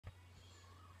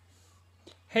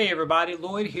Hey everybody,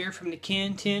 Lloyd here from the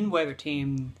Ken 10 Weather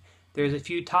Team. There's a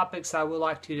few topics I would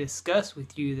like to discuss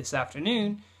with you this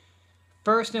afternoon.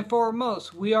 First and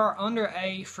foremost, we are under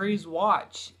a freeze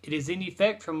watch. It is in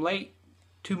effect from late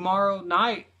tomorrow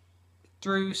night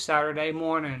through Saturday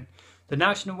morning. The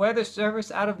National Weather Service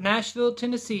out of Nashville,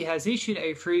 Tennessee has issued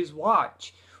a freeze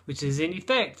watch, which is in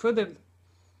effect for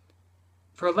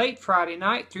late Friday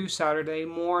night through Saturday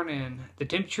morning. The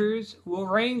temperatures will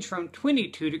range from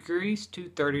 22 degrees to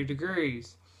 30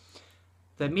 degrees.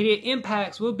 The immediate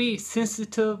impacts will be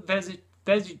sensitive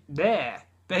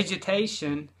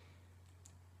vegetation,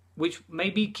 which may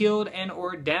be killed and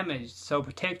or damaged, so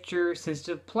protect your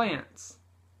sensitive plants.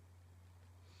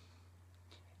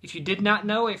 If you did not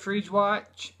know, a freeze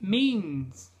watch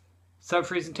means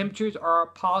sub-freezing temperatures are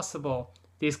possible.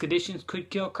 These conditions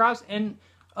could kill crops and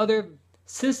other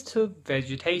sensitive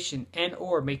vegetation and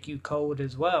or make you cold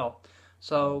as well.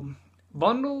 So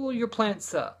bundle your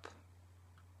plants up.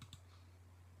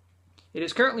 It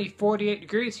is currently 48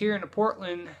 degrees here in the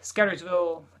Portland,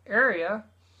 Scattersville area.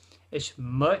 It's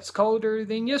much colder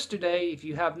than yesterday if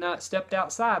you have not stepped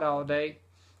outside all day.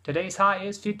 Today's high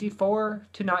is 54,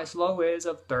 tonight's low is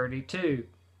of 32.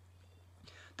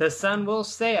 The sun will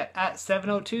set at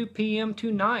 7:02 p.m.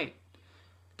 tonight.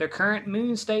 The current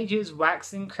moon stage is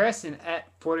waxing crescent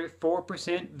at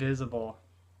 44% visible.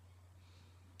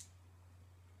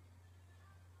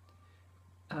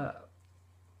 But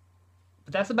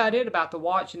that's about it about the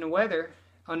watch and the weather.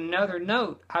 On another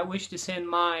note, I wish to send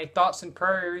my thoughts and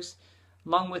prayers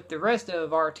along with the rest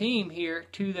of our team here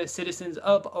to the citizens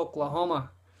of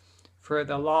Oklahoma for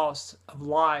the loss of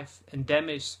life and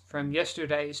damage from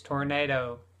yesterday's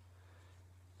tornado.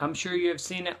 I'm sure you have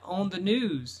seen it on the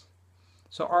news.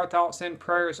 So our thoughts and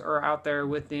prayers are out there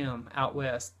with them out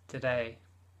west today.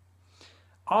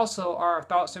 Also, our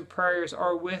thoughts and prayers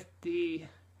are with the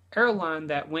airline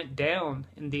that went down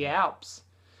in the Alps.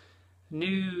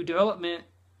 New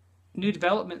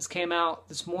developments came out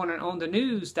this morning on the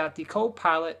news that the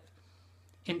co-pilot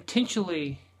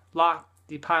intentionally locked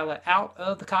the pilot out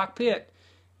of the cockpit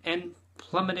and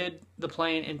plummeted the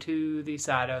plane into the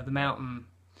side of the mountain.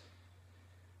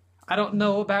 I don't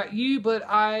know about you, but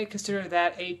I consider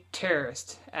that a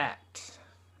terrorist act.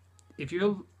 If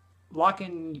you're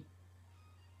locking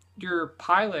your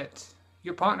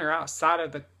partner outside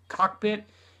of the cockpit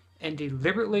and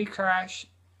deliberately crash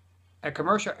a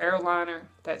commercial airliner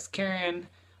that's carrying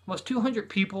almost 200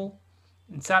 people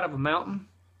inside of a mountain,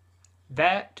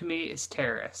 that to me is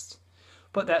terrorist.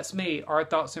 But that's me. Our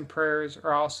thoughts and prayers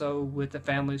are also with the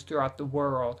families throughout the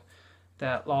world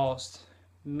that lost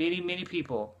many, many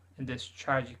people in this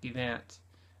tragic event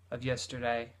of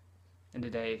yesterday and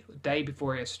the day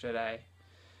before yesterday.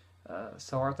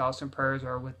 So our thoughts and prayers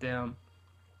are with them.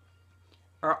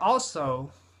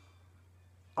 Also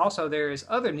there is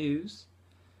other news.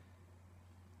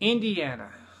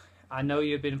 Indiana. I know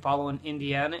you've been following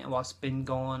Indiana and what's been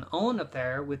going on up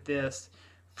there with this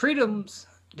freedoms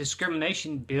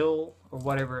discrimination bill or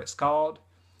whatever it's called.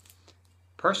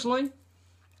 Personally,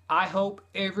 I hope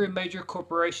every major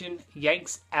corporation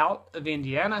yanks out of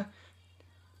Indiana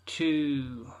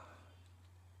to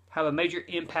have a major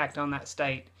impact on that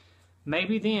state.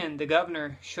 Maybe then the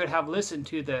governor should have listened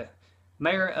to the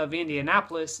mayor of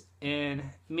Indianapolis and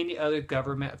many other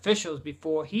government officials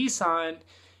before he signed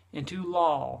into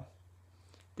law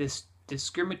this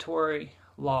discriminatory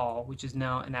law which is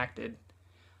now enacted.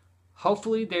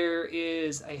 Hopefully there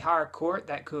is a higher court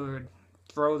that could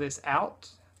throw this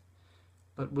out.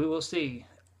 But we will see.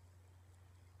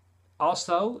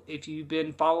 Also, if you've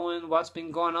been following what's been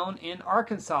going on in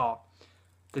Arkansas,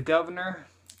 the governor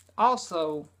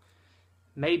also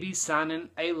may be signing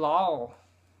a law,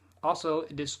 also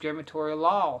a discriminatory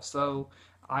law. So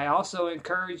I also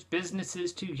encourage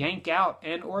businesses to yank out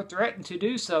and or threaten to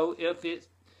do so if it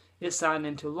is signed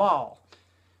into law.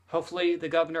 Hopefully the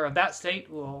governor of that state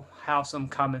will have some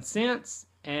common sense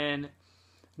and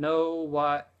know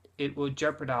what it will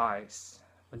jeopardize.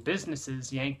 When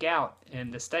businesses yank out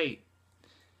in the state,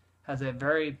 has a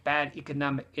very bad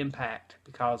economic impact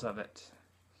because of it.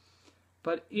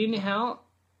 But anyhow,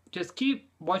 just keep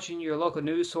watching your local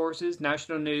news sources,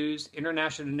 national news,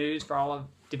 international news for all of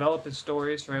developing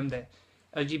stories from the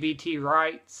LGBT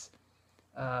rights,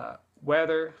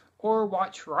 weather, or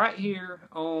watch right here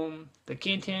on the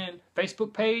Ken 10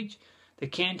 Facebook page, the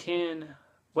Ken 10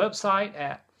 website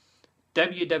at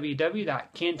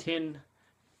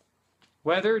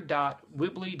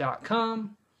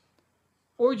www.ken10weather.weebly.com,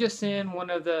 or just send one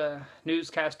of the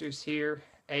newscasters here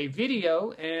a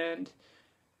video and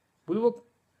we will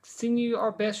send you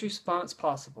our best response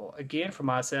possible. Again, for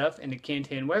myself and the Ken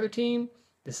 10 Weather Team,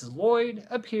 This is Lloyd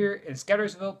up here in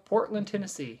Scattersville, Portland,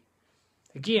 Tennessee.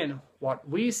 Again, what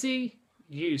we see,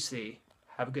 you see.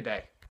 Have a good day.